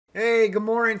Hey, good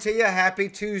morning to you. Happy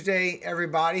Tuesday,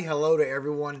 everybody. Hello to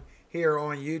everyone here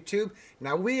on YouTube.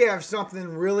 Now, we have something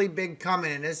really big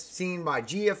coming, and it's seen by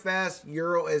Gfs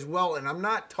Euro as well. And I'm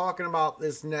not talking about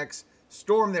this next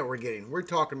storm that we're getting. We're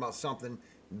talking about something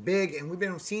big, and we've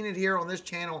been seeing it here on this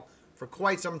channel for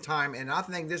quite some time. And I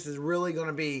think this is really going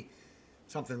to be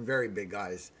something very big,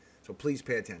 guys. So please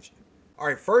pay attention. All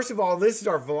right, first of all, this is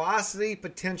our velocity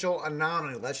potential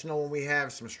anomaly. Let's know when we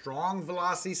have some strong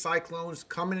velocity cyclones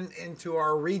coming into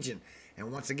our region.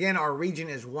 And once again, our region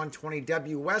is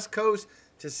 120W West Coast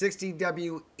to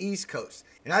 60W East Coast.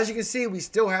 And as you can see, we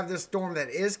still have this storm that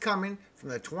is coming from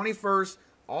the 21st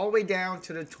all the way down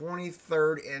to the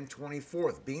 23rd and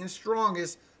 24th, being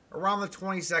strongest around the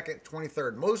 22nd,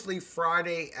 23rd, mostly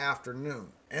Friday afternoon.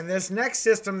 And this next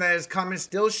system that is coming,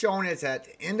 still showing it's at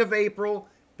the end of April,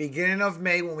 beginning of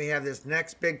May, when we have this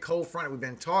next big cold front that we've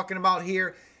been talking about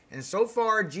here. And so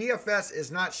far, GFS is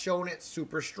not showing it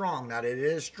super strong. Now, it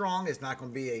is strong. It's not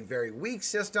going to be a very weak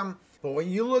system. But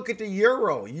when you look at the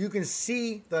Euro, you can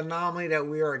see the anomaly that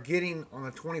we are getting on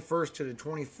the 21st to the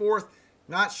 24th.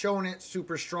 Not showing it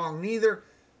super strong neither.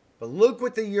 But look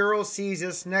what the Euro sees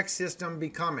this next system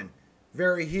becoming.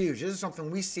 Very huge. This is something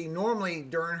we see normally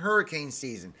during hurricane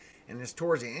season. And it's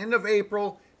towards the end of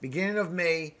April, beginning of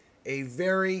May, a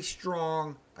very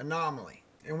strong anomaly.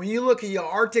 And when you look at your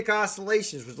Arctic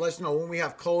oscillations, which lets you know when we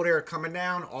have cold air coming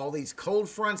down, all these cold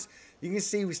fronts, you can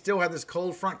see we still have this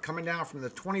cold front coming down from the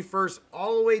 21st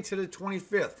all the way to the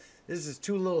 25th. This is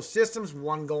two little systems,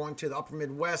 one going to the upper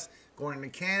Midwest, going into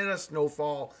Canada,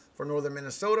 snowfall for northern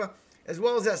Minnesota, as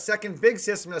well as that second big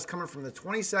system that's coming from the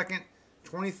 22nd,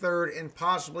 23rd, and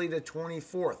possibly the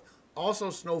 24th. Also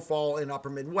snowfall in upper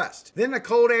Midwest. Then the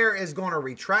cold air is going to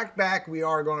retract back. We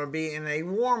are going to be in a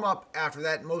warm up after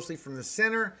that, mostly from the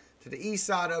center to the east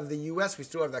side of the U.S. We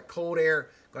still have that cold air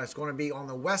that's going to be on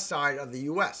the west side of the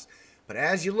U.S. But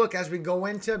as you look, as we go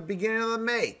into beginning of the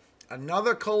May,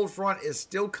 another cold front is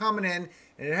still coming in,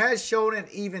 and it has shown it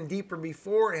even deeper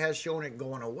before. It has shown it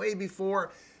going away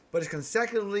before, but it's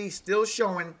consecutively still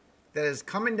showing that it's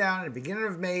coming down at the beginning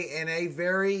of May in a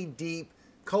very deep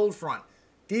cold front.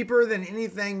 Deeper than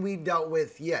anything we've dealt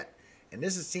with yet. And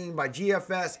this is seen by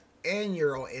GFS and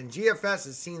Euro. And GFS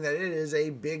is seen that it is a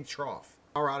big trough.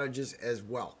 Power outages as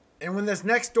well. And when this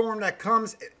next storm that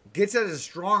comes gets at its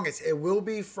strongest, it will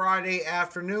be Friday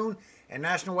afternoon. And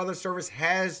National Weather Service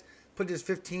has put this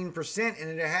 15%,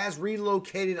 and it has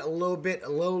relocated a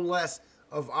little less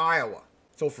of Iowa.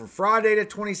 So from Friday the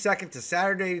 22nd to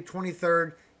Saturday the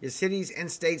 23rd, your cities and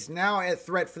states now at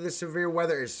threat for this severe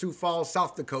weather is Sioux Falls,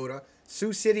 South Dakota,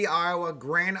 Sioux City, Iowa,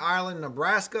 Grand Island,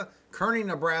 Nebraska, Kearney,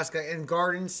 Nebraska, and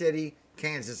Garden City,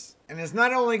 Kansas. And it's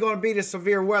not only going to be the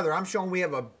severe weather. I'm showing we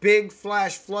have a big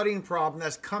flash flooding problem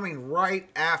that's coming right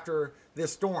after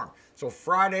this storm. So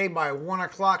Friday by 1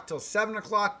 o'clock till 7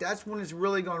 o'clock, that's when it's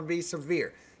really going to be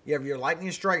severe. You have your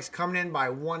lightning strikes coming in by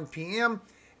 1 p.m.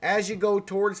 As you go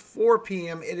towards 4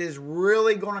 p.m., it is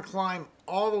really going to climb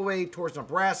all the way towards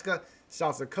Nebraska,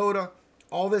 South Dakota.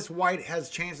 All this white has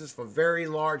chances for very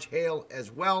large hail as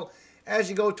well as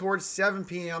you go towards 7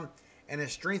 p.m. and it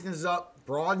strengthens up,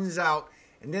 broadens out,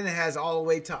 and then it has all the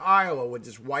way to Iowa with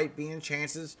this white being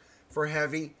chances for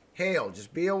heavy hail.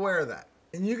 Just be aware of that.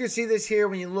 And you can see this here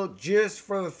when you look just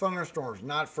for the thunderstorms,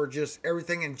 not for just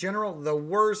everything in general, the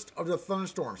worst of the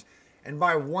thunderstorms. And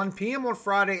by 1 p.m. on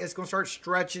Friday, it's going to start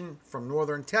stretching from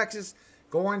northern Texas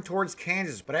going towards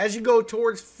Kansas. But as you go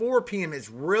towards 4 p.m., it's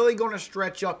really going to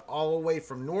stretch up all the way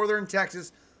from northern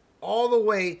Texas all the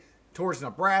way towards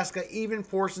Nebraska, even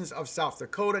portions of South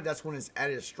Dakota. That's when it's at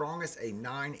its strongest, a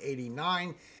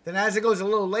 989. Then as it goes a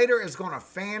little later, it's going to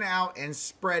fan out and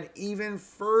spread even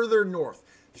further north.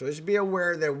 So just be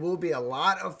aware there will be a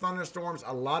lot of thunderstorms,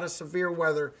 a lot of severe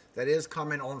weather that is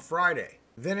coming on Friday.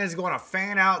 Then it's going to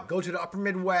fan out, go to the upper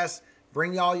Midwest,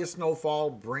 bring y'all your snowfall,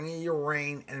 bring you your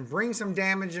rain, and bring some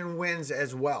damage and winds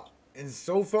as well. And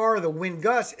so far, the wind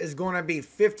gust is going to be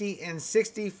 50 and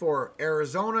 60 for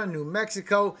Arizona, New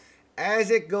Mexico,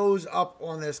 as it goes up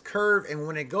on this curve. And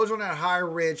when it goes on that high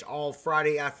ridge all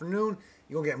Friday afternoon,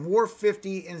 you'll get more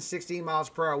 50 and 60 miles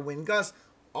per hour wind gusts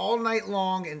all night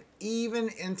long and even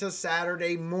into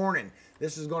Saturday morning.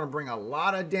 This is going to bring a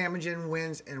lot of damage and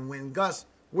winds and wind gusts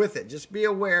with it. Just be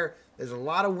aware, there's a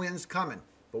lot of winds coming.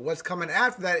 But what's coming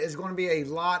after that is going to be a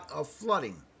lot of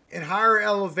flooding. And higher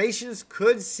elevations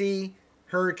could see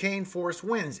hurricane force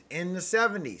winds in the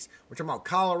 70s. We're talking about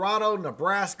Colorado,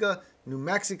 Nebraska, New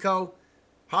Mexico.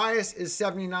 Highest is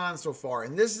 79 so far.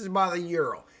 And this is by the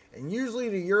Euro. And usually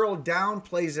the Euro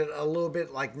downplays it a little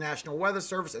bit like National Weather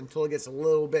Service until it gets a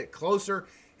little bit closer.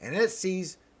 And it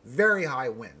sees very high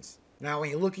winds. Now,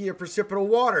 when you look at your precipitable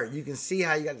water, you can see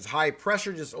how you got this high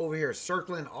pressure just over here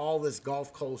circling all this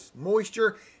Gulf Coast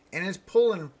moisture, and it's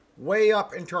pulling way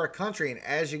up into our country. And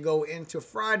as you go into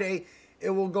Friday, it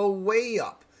will go way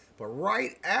up. But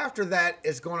right after that,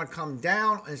 it's going to come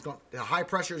down, and the high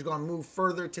pressure is going to move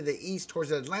further to the east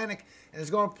towards the Atlantic, and it's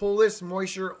going to pull this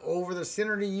moisture over the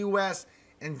center of the U.S.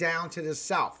 and down to the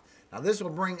south. Now, this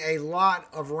will bring a lot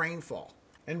of rainfall.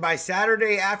 And by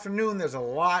Saturday afternoon, there's a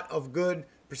lot of good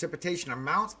precipitation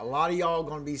amounts. A lot of y'all are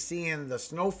going to be seeing the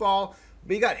snowfall.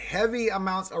 But you got heavy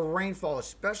amounts of rainfall,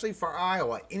 especially for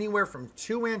Iowa, anywhere from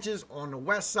 2 inches on the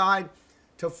west side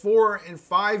to 4 and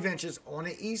 5 inches on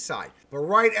the east side. But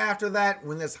right after that,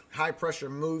 when this high pressure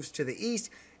moves to the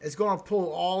east, it's going to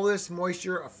pull all this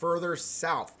moisture further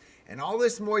south. And all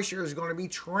this moisture is going to be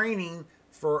training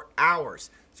for hours.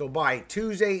 So by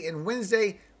Tuesday and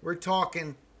Wednesday, we're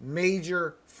talking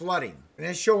major flooding. And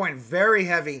it's showing very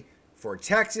heavy for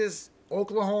Texas,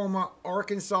 Oklahoma,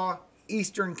 Arkansas,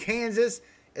 eastern Kansas,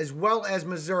 as well as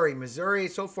Missouri. Missouri,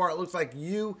 so far it looks like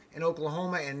you in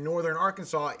Oklahoma and northern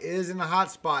Arkansas is in the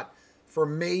hot spot for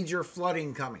major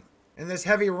flooding coming. And this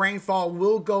heavy rainfall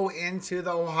will go into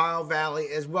the Ohio Valley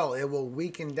as well. It will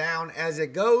weaken down as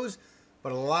it goes,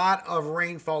 but a lot of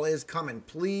rainfall is coming.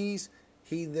 Please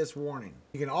heed this warning.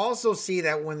 You can also see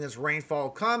that when this rainfall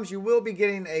comes, you will be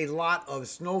getting a lot of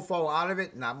snowfall out of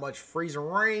it. Not much freezing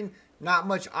rain, not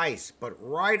much ice. But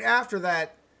right after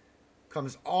that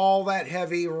comes all that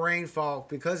heavy rainfall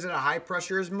because of the high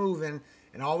pressure is moving,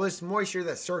 and all this moisture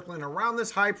that's circling around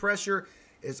this high pressure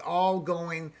is all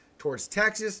going towards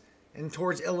Texas and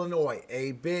towards Illinois,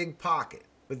 a big pocket.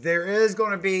 But there is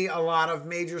going to be a lot of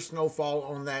major snowfall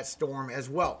on that storm as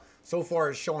well. So far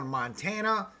it's showing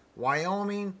Montana,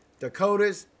 Wyoming,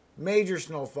 Dakotas, major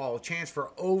snowfall, chance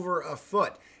for over a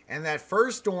foot. And that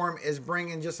first storm is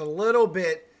bringing just a little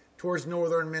bit towards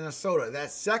northern Minnesota.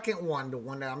 That second one, the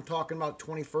one that I'm talking about,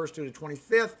 21st to the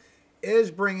 25th,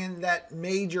 is bringing that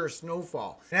major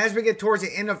snowfall. And as we get towards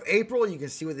the end of April, you can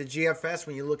see with the GFS,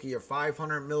 when you look at your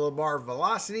 500 millibar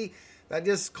velocity, that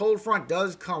this cold front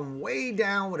does come way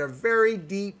down with a very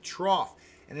deep trough.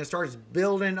 And it starts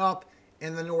building up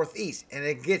in the northeast. And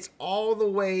it gets all the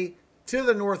way to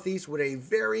the northeast with a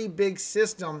very big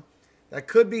system that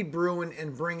could be brewing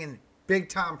and bringing big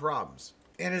time problems.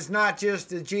 And it's not just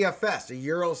the GFS. The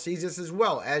Euro sees this as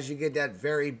well. As you get that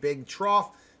very big trough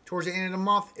towards the end of the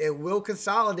month, it will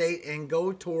consolidate and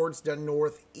go towards the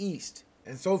northeast.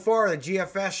 And so far, the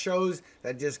GFS shows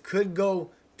that this could go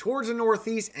towards the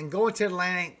northeast and go into the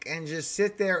Atlantic and just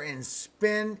sit there and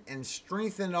spin and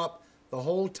strengthen up the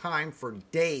whole time for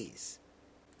days.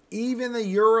 Even the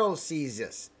Euro sees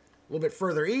this a little bit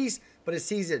further east, but it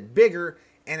sees it bigger.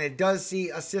 And it does see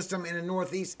a system in the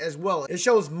northeast as well. It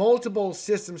shows multiple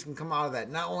systems can come out of that.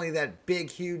 Not only that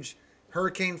big, huge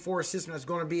hurricane force system that's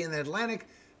going to be in the Atlantic,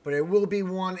 but it will be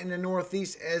one in the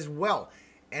northeast as well.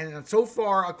 And so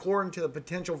far, according to the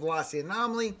potential velocity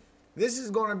anomaly, this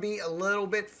is going to be a little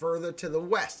bit further to the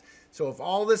west. So if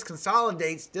all this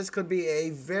consolidates, this could be a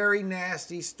very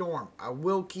nasty storm. I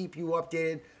will keep you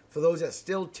updated. For those that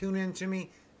still tune in to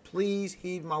me, please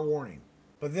heed my warning.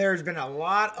 But there's been a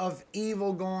lot of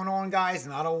evil going on, guys,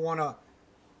 and I don't want to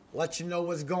let you know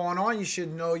what's going on. You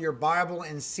should know your Bible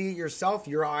and see it yourself.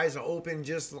 Your eyes are open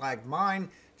just like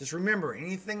mine. Just remember,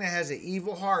 anything that has an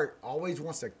evil heart always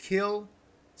wants to kill,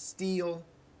 steal,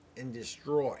 and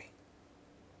destroy.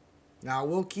 Now,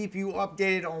 we'll keep you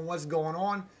updated on what's going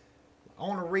on. I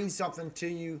want to read something to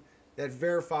you that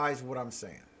verifies what I'm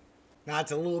saying. Now,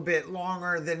 it's a little bit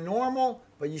longer than normal,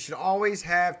 but you should always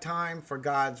have time for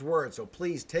God's word. So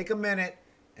please take a minute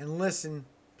and listen,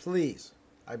 please.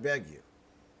 I beg you.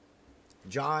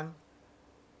 John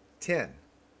 10.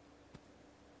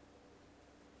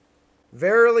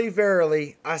 Verily,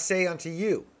 verily, I say unto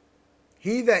you,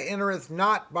 he that entereth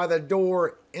not by the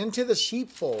door into the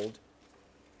sheepfold,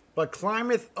 but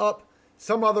climbeth up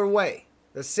some other way,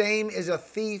 the same is a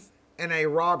thief and a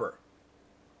robber.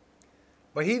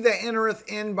 But he that entereth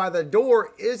in by the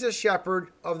door is a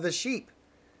shepherd of the sheep.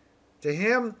 To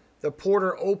him the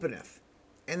porter openeth,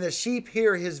 and the sheep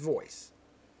hear his voice.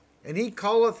 And he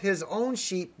calleth his own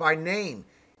sheep by name,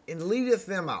 and leadeth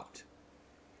them out.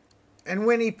 And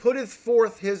when he putteth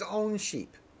forth his own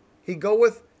sheep, he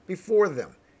goeth before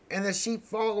them, and the sheep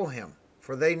follow him,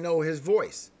 for they know his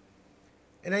voice.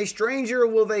 And a stranger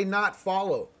will they not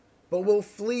follow, but will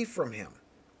flee from him,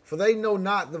 for they know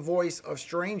not the voice of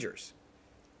strangers.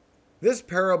 This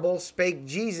parable spake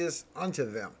Jesus unto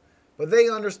them, but they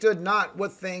understood not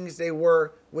what things they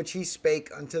were which he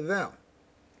spake unto them.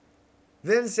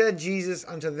 Then said Jesus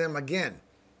unto them again,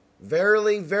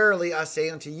 Verily, verily, I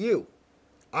say unto you,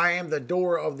 I am the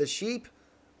door of the sheep.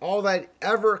 All that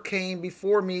ever came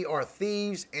before me are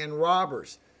thieves and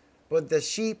robbers, but the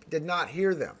sheep did not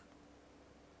hear them.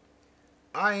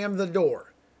 I am the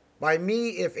door. By me,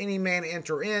 if any man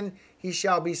enter in, he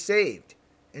shall be saved,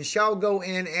 and shall go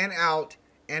in and out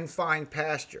and find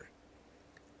pasture.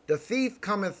 The thief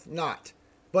cometh not,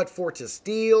 but for to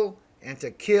steal, and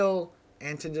to kill,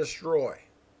 and to destroy.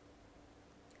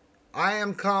 I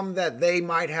am come that they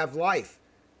might have life,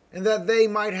 and that they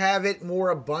might have it more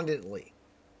abundantly.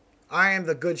 I am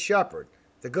the good shepherd.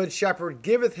 The good shepherd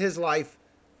giveth his life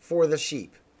for the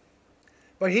sheep.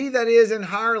 But he that is an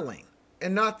hireling,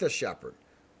 and not the shepherd,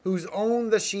 whose own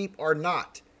the sheep are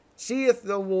not, seeth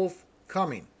the wolf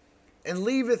coming, and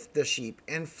leaveth the sheep,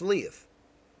 and fleeth.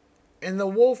 And the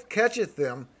wolf catcheth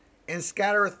them, and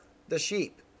scattereth the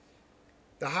sheep.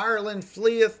 The hireling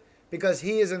fleeth, because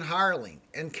he is an hireling,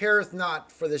 and careth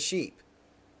not for the sheep.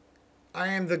 I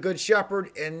am the good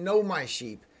shepherd, and know my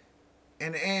sheep,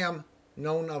 and am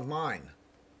known of mine.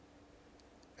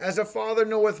 As the Father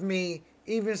knoweth me,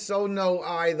 even so know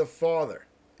I the Father,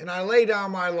 and I lay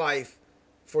down my life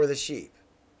for the sheep.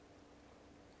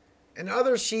 And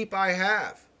other sheep I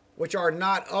have, which are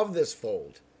not of this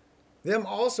fold. Them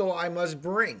also I must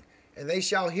bring, and they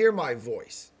shall hear my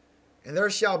voice. And there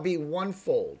shall be one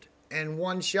fold, and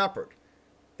one shepherd.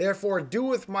 Therefore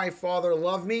doeth my Father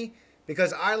love me,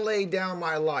 because I lay down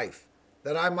my life,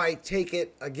 that I might take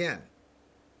it again.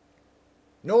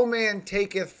 No man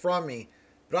taketh from me,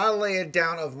 but I lay it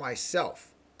down of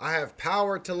myself. I have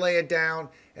power to lay it down,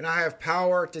 and I have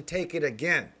power to take it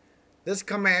again. This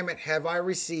commandment have I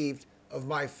received of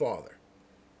my Father.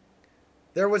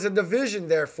 There was a division,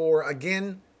 therefore,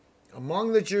 again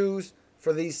among the Jews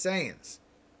for these sayings.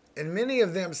 And many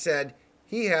of them said,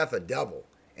 He hath a devil,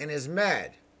 and is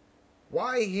mad.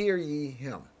 Why hear ye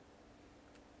him?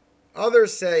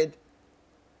 Others said,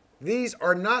 These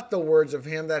are not the words of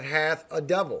him that hath a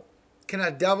devil. Can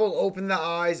a devil open the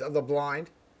eyes of the blind?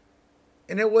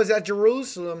 And it was at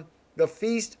Jerusalem the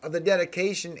feast of the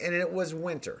dedication, and it was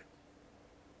winter.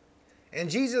 And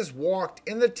Jesus walked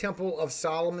in the temple of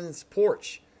Solomon's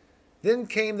porch. Then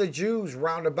came the Jews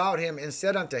round about him, and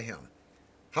said unto him,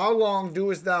 How long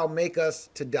doest thou make us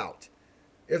to doubt?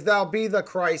 If thou be the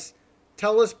Christ,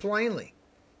 tell us plainly.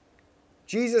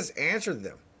 Jesus answered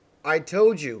them, I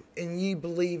told you, and ye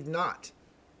believe not.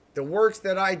 The works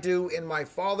that I do in my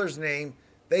Father's name,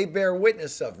 they bear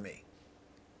witness of me.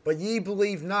 But ye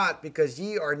believe not, because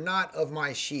ye are not of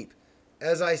my sheep,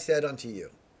 as I said unto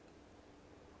you.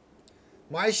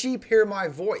 My sheep hear my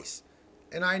voice,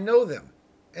 and I know them,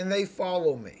 and they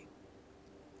follow me.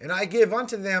 And I give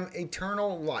unto them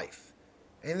eternal life,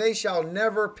 and they shall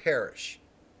never perish.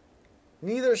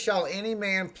 Neither shall any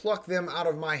man pluck them out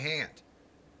of my hand.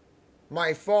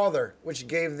 My Father, which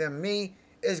gave them me,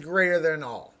 is greater than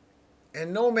all,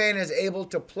 and no man is able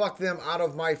to pluck them out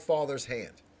of my Father's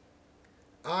hand.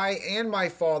 I and my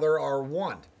Father are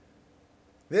one.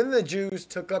 Then the Jews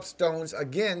took up stones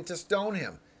again to stone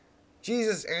him.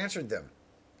 Jesus answered them,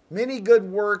 Many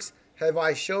good works have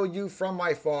I showed you from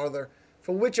my Father.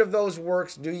 For which of those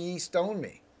works do ye stone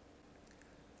me?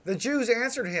 The Jews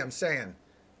answered him, saying,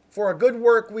 For a good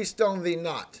work we stone thee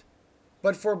not,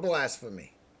 but for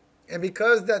blasphemy. And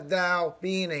because that thou,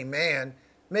 being a man,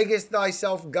 makest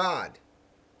thyself God.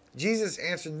 Jesus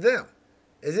answered them,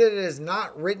 Is it is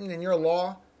not written in your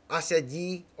law, I said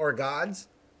ye are gods?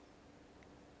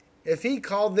 If he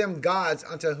called them gods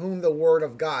unto whom the word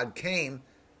of God came,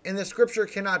 and the scripture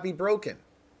cannot be broken.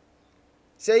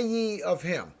 Say ye of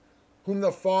him, whom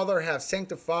the Father hath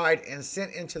sanctified and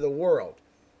sent into the world,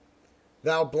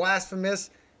 Thou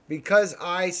blasphemest, because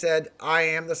I said, I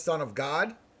am the Son of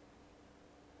God?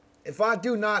 If I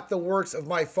do not the works of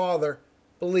my Father,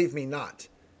 believe me not.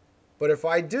 But if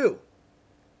I do,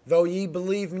 though ye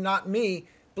believe not me,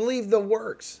 believe the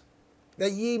works,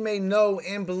 that ye may know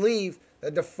and believe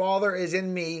that the Father is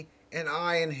in me, and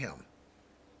I in him.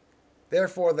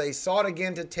 Therefore they sought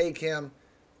again to take him,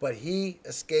 but he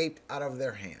escaped out of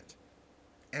their hand,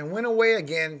 and went away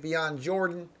again beyond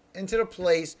Jordan into the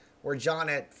place where John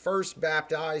had first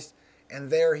baptized, and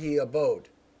there he abode.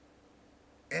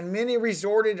 And many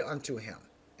resorted unto him,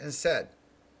 and said,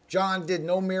 John did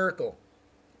no miracle,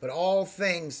 but all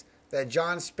things that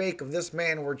John spake of this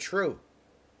man were true.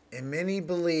 And many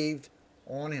believed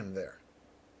on him there.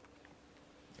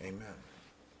 Amen.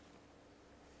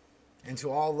 And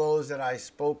to all those that I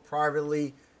spoke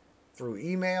privately through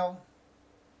email,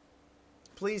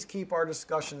 please keep our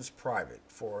discussions private,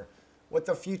 for what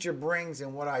the future brings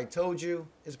and what I told you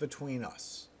is between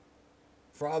us.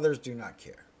 For others do not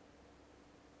care.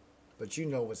 But you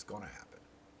know what's going to happen.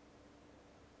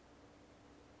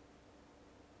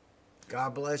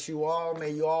 God bless you all. May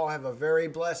you all have a very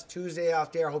blessed Tuesday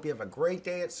out there. I hope you have a great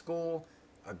day at school,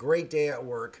 a great day at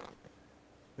work.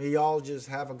 May you all just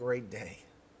have a great day.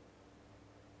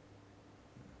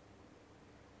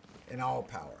 And all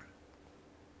power,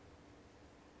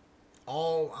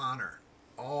 all honor,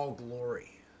 all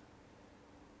glory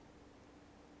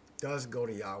does go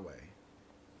to Yahweh,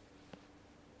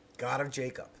 God of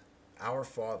Jacob, our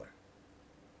Father.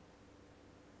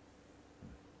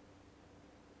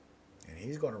 And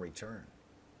he's going to return.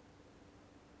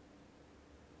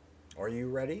 Are you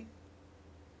ready?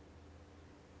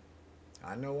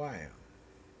 I know I am.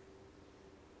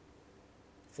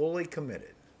 Fully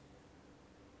committed.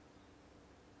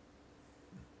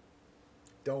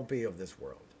 Don't be of this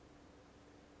world.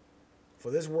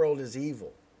 For this world is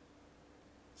evil.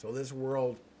 So this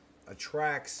world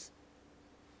attracts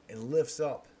and lifts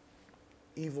up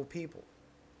evil people.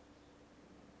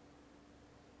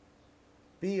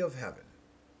 Be of heaven.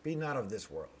 Be not of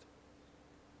this world.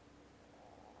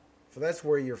 For that's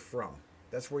where you're from.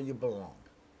 That's where you belong.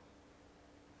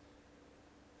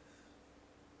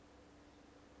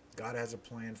 God has a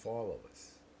plan for all of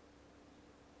us.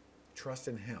 Trust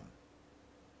in him.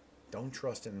 Don't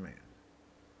trust in man.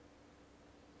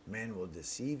 Man will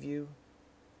deceive you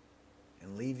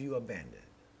and leave you abandoned.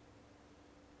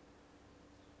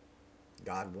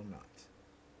 God will not.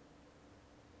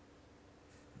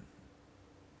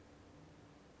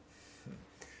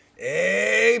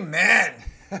 Amen.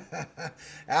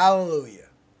 Hallelujah.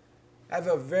 Have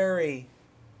a very,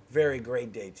 very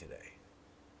great day today.